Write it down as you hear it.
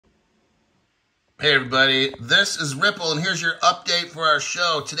Hey everybody, this is Ripple, and here's your update for our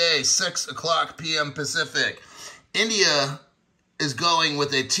show today, 6 o'clock p.m. Pacific. India is going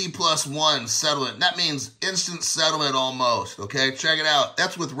with a T+1 settlement. That means instant settlement almost, okay? Check it out.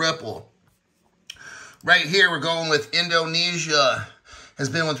 That's with Ripple. Right here, we're going with Indonesia. Has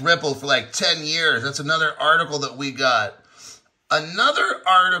been with Ripple for like 10 years. That's another article that we got. Another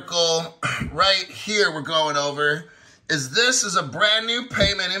article right here we're going over is this is a brand new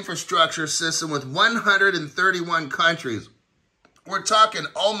payment infrastructure system with 131 countries. We're talking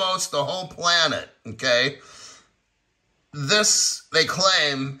almost the whole planet, okay? This, they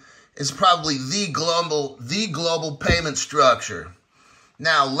claim, is probably the global payment structure.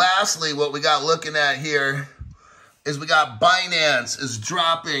 Now, lastly, what we got looking at here is we got Binance is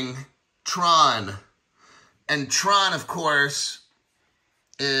dropping Tron. And Tron, of course,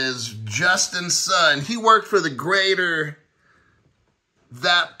 is Justin's son. He worked for the greater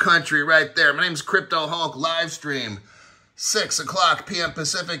that country right there. My name's Crypto Hulk Livestream, 6 o'clock p.m.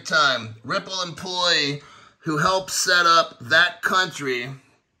 Pacific time. Ripple employee who helped set up that country,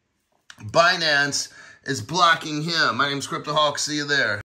 Binance, is blocking him. My name's Crypto Hulk. See you there.